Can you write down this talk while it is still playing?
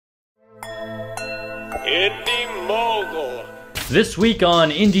Indy Mogul. This week on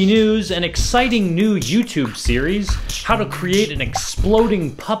Indie News, an exciting new YouTube series, how to create an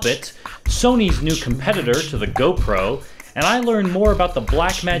exploding puppet, Sony's new competitor to the GoPro, and I learned more about the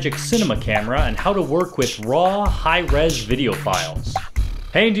Blackmagic Cinema Camera and how to work with raw, high-res video files.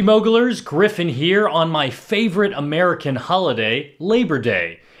 Hey Indie Mogulers, Griffin here on my favorite American holiday, Labor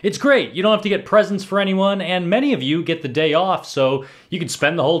Day. It's great, you don't have to get presents for anyone, and many of you get the day off, so you can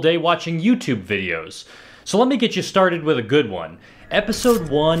spend the whole day watching YouTube videos. So let me get you started with a good one. Episode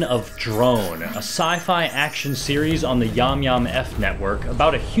 1 of Drone, a sci-fi action series on the YamYam network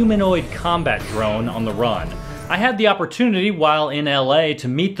about a humanoid combat drone on the run. I had the opportunity while in LA to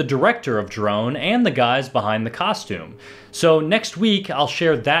meet the director of Drone and the guys behind the costume. So next week I'll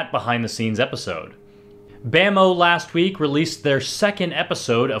share that behind the scenes episode. Bammo last week released their second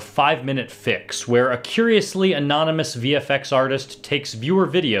episode of 5 Minute Fix, where a curiously anonymous VFX artist takes viewer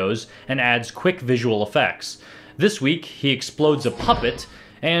videos and adds quick visual effects. This week he explodes a puppet,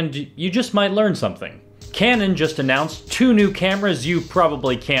 and you just might learn something. Canon just announced 2 new cameras you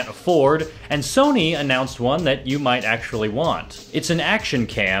probably can't afford, and Sony announced one that you might actually want. It's an action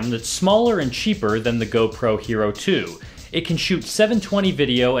cam that's smaller and cheaper than the GoPro Hero 2. It can shoot 720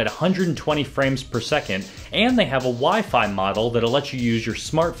 video at 120 frames per second, and they have a Wi-Fi model that'll let you use your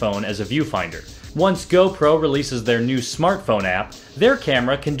smartphone as a viewfinder. Once GoPro releases their new smartphone app, their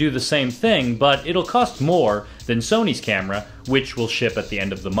camera can do the same thing, but it'll cost more than Sony's camera, which will ship at the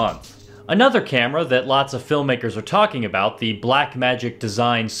end of the month. Another camera that lots of filmmakers are talking about, the Blackmagic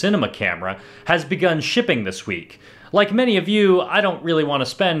Design Cinema Camera, has begun shipping this week. Like many of you, I don't really want to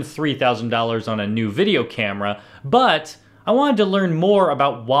spend $3,000 on a new video camera, but I wanted to learn more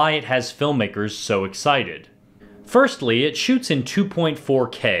about why it has filmmakers so excited. Firstly, it shoots in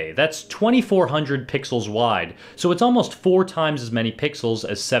 2.4K, that's 2400 pixels wide, so it's almost 4 times as many pixels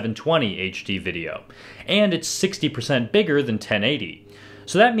as 720 HD video. And it's 60% bigger than 1080.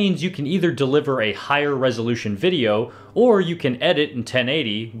 So that means you can either deliver a higher resolution video, or you can edit in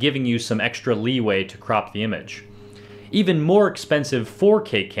 1080, giving you some extra leeway to crop the image. Even more expensive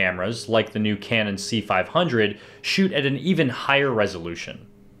 4K cameras, like the new Canon C500, shoot at an even higher resolution.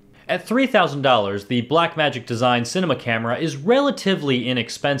 At $3,000, the Blackmagic Design Cinema Camera is relatively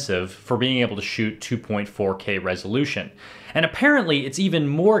inexpensive for being able to shoot 2.4K resolution. And apparently it's even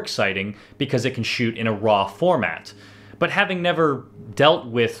more exciting because it can shoot in a RAW format. But having never dealt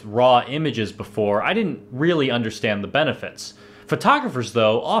with raw images before, I didn't really understand the benefits. Photographers,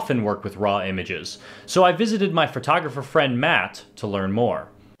 though, often work with raw images, so I visited my photographer friend Matt to learn more.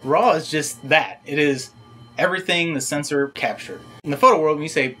 RAW is just that. It is everything the sensor captured. In the photo world, when you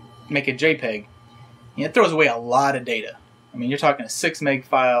say make a JPEG, it throws away a lot of data. I mean, you're talking a 6 meg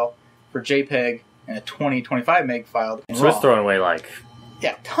file for JPEG and a 25 meg file in So RAW. it's throwing away like...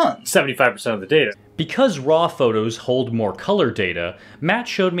 yeah, tons. 75% of the data. Because raw photos hold more color data, Matt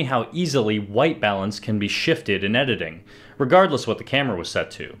showed me how easily white balance can be shifted in editing, regardless what the camera was set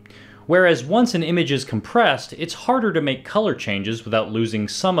to. Whereas once an image is compressed, it's harder to make color changes without losing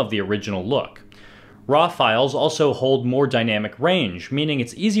some of the original look. RAW files also hold more dynamic range, meaning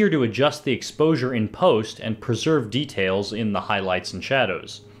it's easier to adjust the exposure in post and preserve details in the highlights and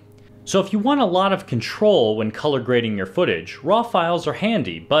shadows. So if you want a lot of control when color grading your footage, RAW files are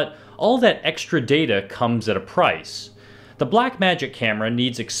handy, but all that extra data comes at a price. The Blackmagic camera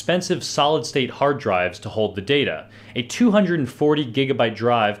needs expensive solid-state hard drives to hold the data. A 240 gigabyte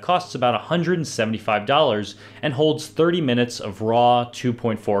drive costs about $175 and holds 30 minutes of raw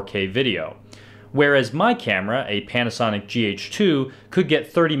 2.4K video. Whereas my camera, a Panasonic GH2, could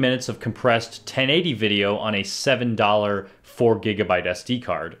get 30 minutes of compressed 1080 video on a $7 4 gigabyte SD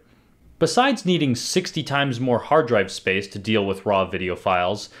card. Besides needing 60 times more hard drive space to deal with raw video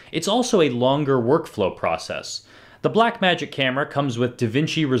files, it's also a longer workflow process. The Blackmagic camera comes with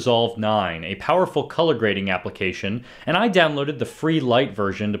DaVinci Resolve 9, a powerful color grading application, and I downloaded the free light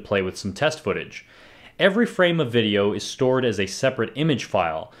version to play with some test footage. Every frame of video is stored as a separate image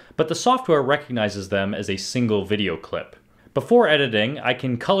file, but the software recognizes them as a single video clip. Before editing, I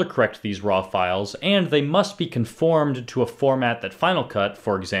can color correct these raw files, and they must be conformed to a format that Final Cut,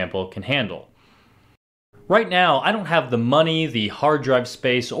 for example, can handle. Right now, I don't have the money, the hard drive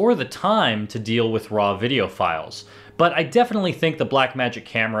space, or the time to deal with raw video files, but I definitely think the Blackmagic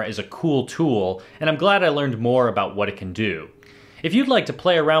camera is a cool tool, and I'm glad I learned more about what it can do. If you'd like to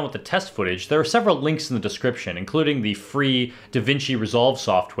play around with the test footage, there are several links in the description, including the free DaVinci Resolve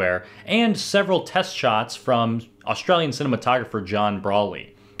software and several test shots from Australian cinematographer John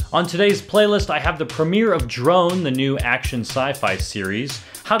Brawley. On today's playlist, I have the premiere of Drone, the new action sci-fi series,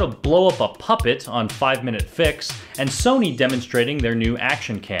 how to blow up a puppet on 5-Minute Fix, and Sony demonstrating their new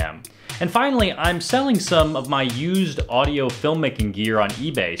action cam. And finally, I'm selling some of my used audio filmmaking gear on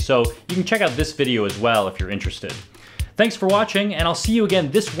eBay, so you can check out this video as well if you're interested. Thanks for watching, and I'll see you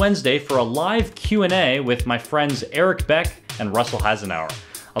again this Wednesday for a live Q&A with my friends Eric Beck and Russell Hasenauer.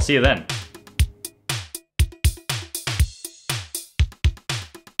 I'll see you then.